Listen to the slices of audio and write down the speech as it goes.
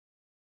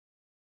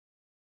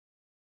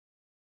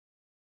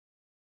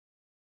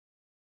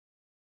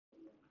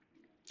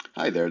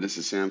Hi there, this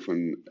is Sam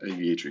from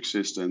Aviatrix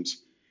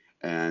Systems,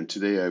 and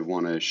today I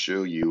want to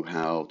show you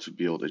how to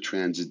build a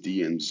Transit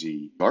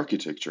DMZ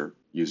architecture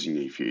using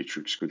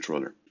Aviatrix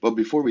controller. But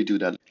before we do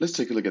that, let's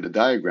take a look at the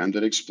diagram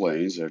that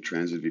explains our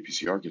Transit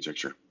VPC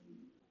architecture.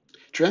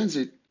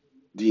 Transit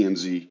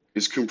DMZ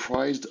is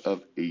comprised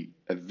of a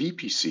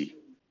VPC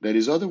that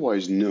is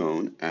otherwise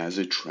known as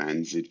a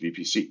Transit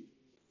VPC.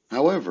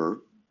 However,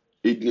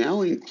 it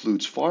now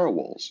includes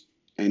firewalls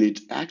and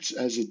it acts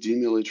as a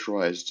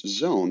demilitarized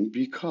zone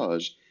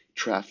because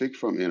traffic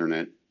from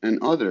internet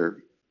and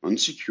other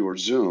unsecured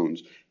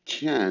zones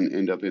can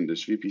end up in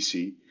this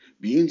VPC,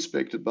 be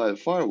inspected by a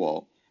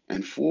firewall,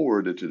 and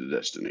forwarded to the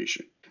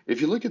destination.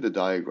 If you look at the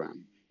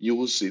diagram, you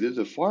will see that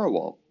the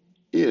firewall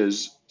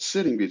is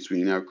sitting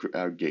between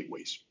our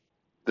gateways.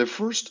 The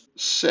first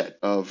set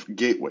of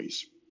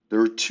gateways, there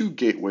are two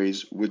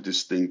gateways with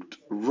distinct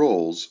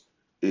roles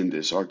in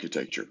this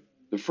architecture.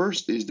 The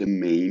first is the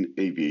main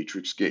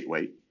Aviatrix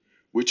gateway,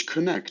 which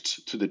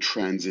connects to the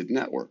transit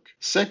network.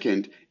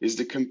 Second is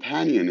the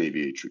companion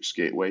Aviatrix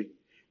gateway,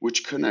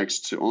 which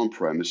connects to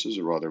on-premises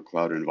or other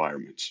cloud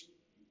environments.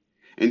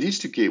 And these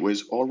two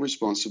gateways are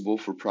responsible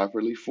for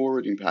properly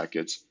forwarding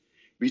packets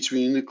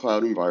between the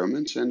cloud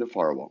environments and the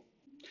firewall,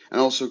 and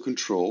also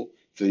control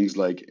things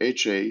like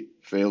HA,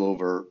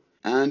 failover,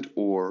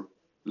 and/or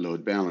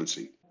load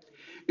balancing.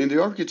 In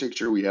the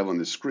architecture we have on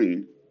the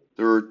screen,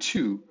 there are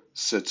two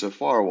sets of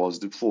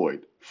firewalls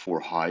deployed for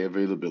high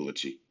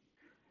availability.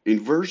 In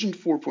version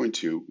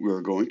 4.2, we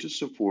are going to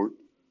support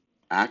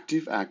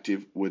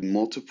active-active with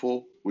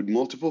multiple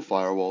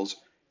firewalls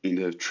in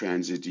the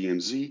Transit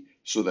DMZ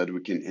so that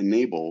we can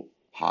enable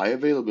high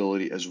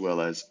availability as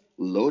well as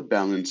load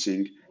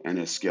balancing and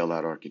a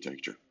scale-out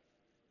architecture.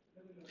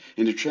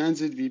 In the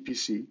Transit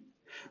VPC,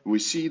 we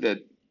see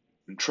that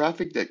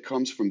traffic that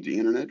comes from the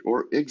internet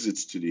or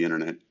exits to the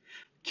internet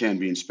can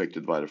be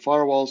inspected by the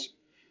firewalls,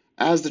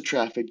 as the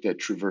traffic that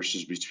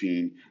traverses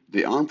between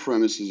the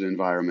on-premises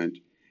environment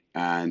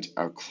and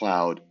our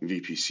cloud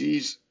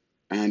VPCs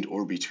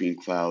and/or between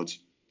clouds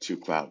to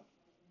cloud.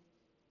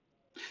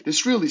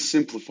 This really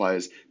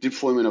simplifies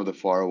deployment of the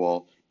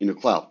firewall in the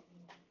cloud,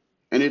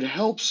 and it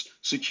helps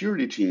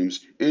security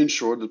teams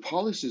ensure that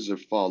policies are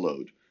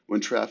followed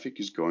when traffic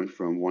is going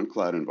from one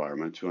cloud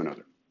environment to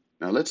another.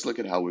 Now let's look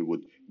at how we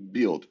would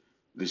build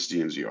this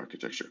DMZ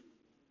architecture.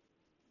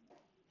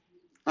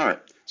 All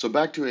right, so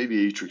back to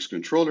Aviatrix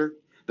controller.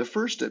 The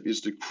first step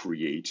is to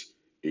create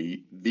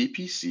a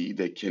VPC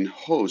that can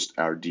host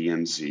our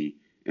DMZ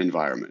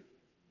environment.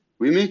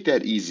 We make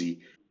that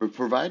easy by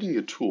providing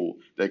a tool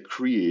that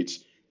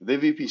creates the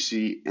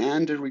VPC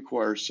and the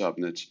required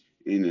subnets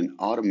in an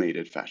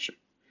automated fashion.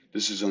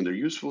 This is under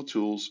Useful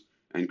Tools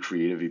and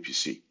Create a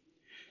VPC.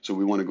 So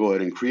we want to go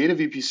ahead and create a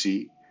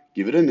VPC,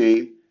 give it a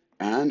name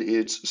and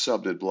its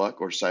subnet block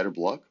or CIDR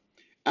block,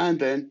 and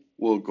then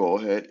we'll go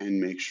ahead and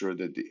make sure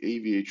that the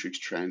Aviatrix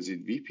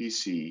Transit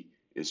VPC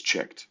is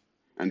checked,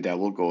 and that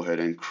will go ahead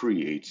and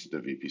create the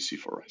VPC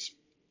for us.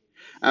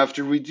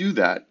 After we do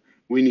that,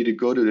 we need to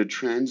go to the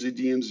Transit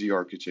DMZ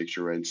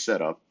architecture and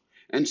setup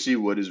and see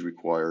what is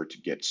required to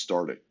get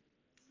started.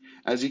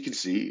 As you can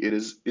see, it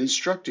is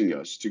instructing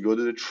us to go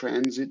to the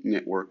transit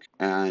network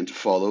and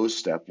follow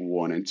step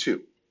 1 and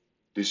 2.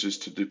 This is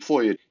to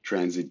deploy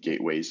transit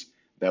gateways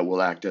that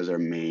will act as our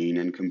main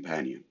and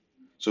companion.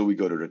 So we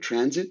go to the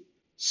transit,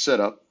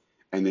 setup,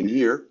 and then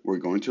here we're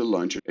going to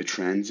launch a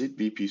transit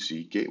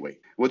VPC gateway.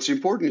 What's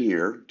important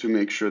here to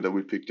make sure that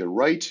we pick the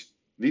right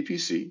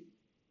VPC,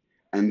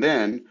 and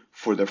then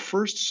for the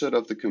first set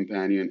of the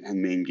companion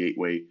and main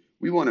gateway,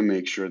 we want to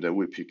make sure that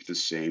we pick the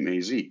same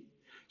AZ.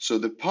 So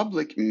the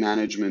public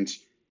management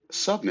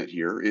subnet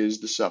here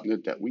is the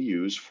subnet that we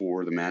use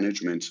for the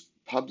management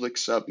public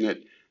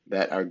subnet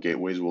that our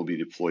gateways will be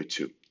deployed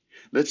to.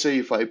 Let's say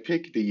if I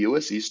pick the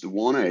US East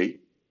 1A,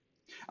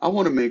 I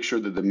want to make sure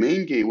that the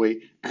main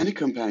gateway and the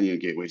companion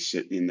gateway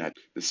sit in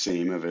the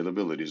same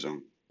availability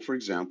zone. For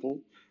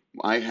example,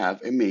 I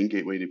have a main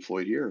gateway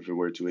deployed here. If we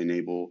were to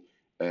enable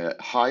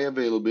high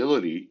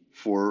availability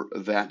for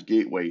that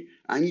gateway,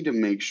 I need to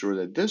make sure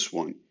that this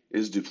one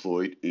is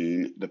deployed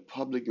in the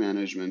public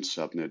management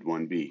subnet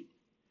 1B.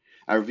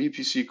 Our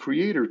VPC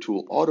creator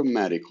tool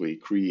automatically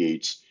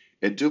creates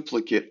a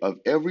duplicate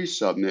of every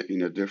subnet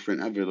in a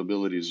different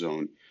availability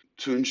zone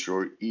to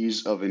ensure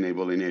ease of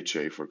enabling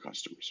HA for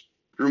customers.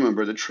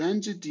 Remember, the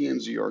Transit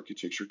DMZ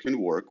architecture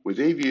can work with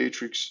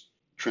Aviatrix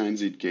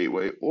Transit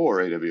Gateway or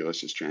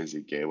AWS's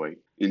Transit Gateway.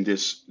 In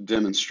this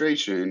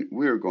demonstration,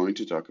 we are going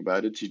to talk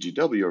about a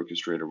TGW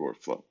orchestrator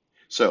workflow.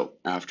 So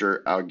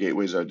after our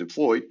gateways are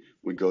deployed,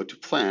 we go to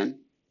Plan,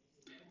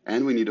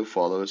 and we need to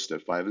follow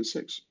step 5 and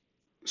 6.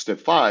 Step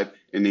 5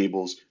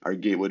 enables our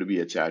gateway to be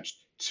attached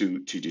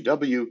to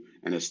TGW,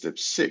 and step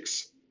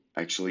 6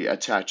 actually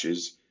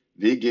attaches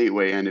the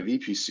gateway and the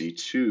VPC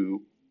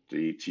to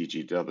the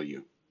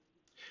TGW.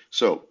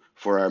 So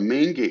for our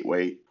main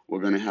gateway, we're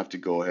going to have to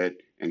go ahead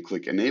and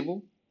click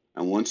Enable,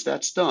 and once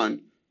that's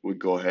done, we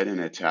go ahead and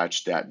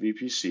attach that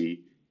VPC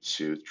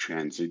to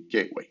Transit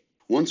Gateway.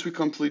 Once we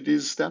complete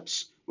these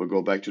steps, we'll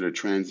go back to the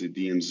Transit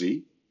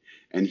DMZ,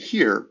 And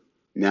here,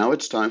 now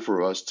it's time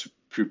for us to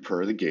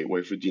prepare the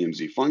gateway for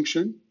DMZ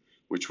function,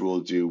 which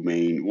we'll do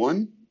main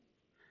 1,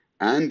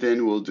 and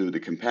then we'll do the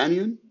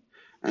companion.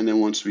 And then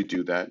once we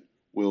do that,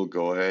 we'll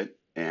go ahead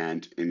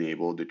and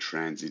enable the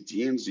Transit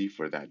DMZ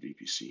for that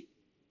VPC.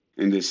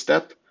 In this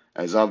step,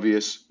 as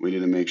obvious, we need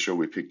to make sure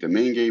we pick the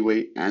main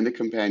gateway and the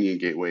companion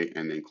gateway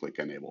and then click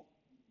enable.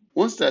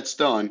 Once that's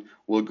done,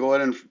 we'll go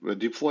ahead and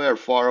deploy our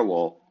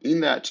firewall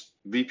in that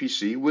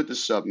VPC with the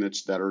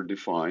subnets that are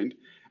defined,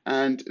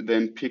 and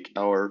then pick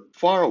our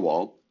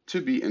firewall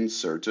to be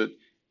inserted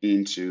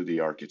into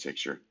the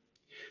architecture.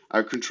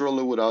 Our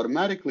controller would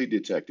automatically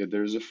detect that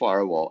there is a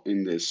firewall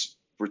in this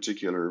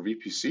particular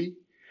VPC,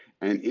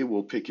 and it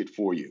will pick it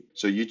for you.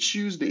 So you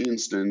choose the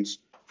instance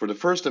for the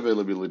first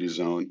availability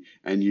zone,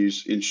 and you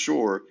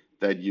ensure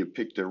that you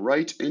pick the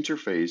right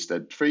interface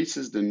that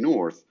faces the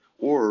north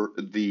or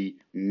the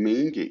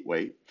main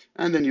gateway,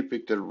 and then you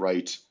pick the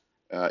right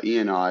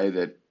ENI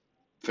that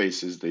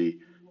faces the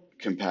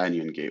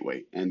companion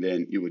gateway, and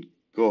then you would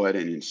go ahead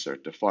and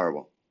insert the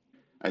firewall.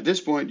 At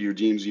this point, your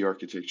DMZ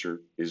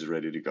architecture is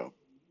ready to go.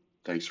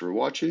 Thanks for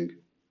watching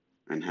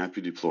and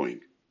happy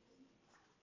deploying.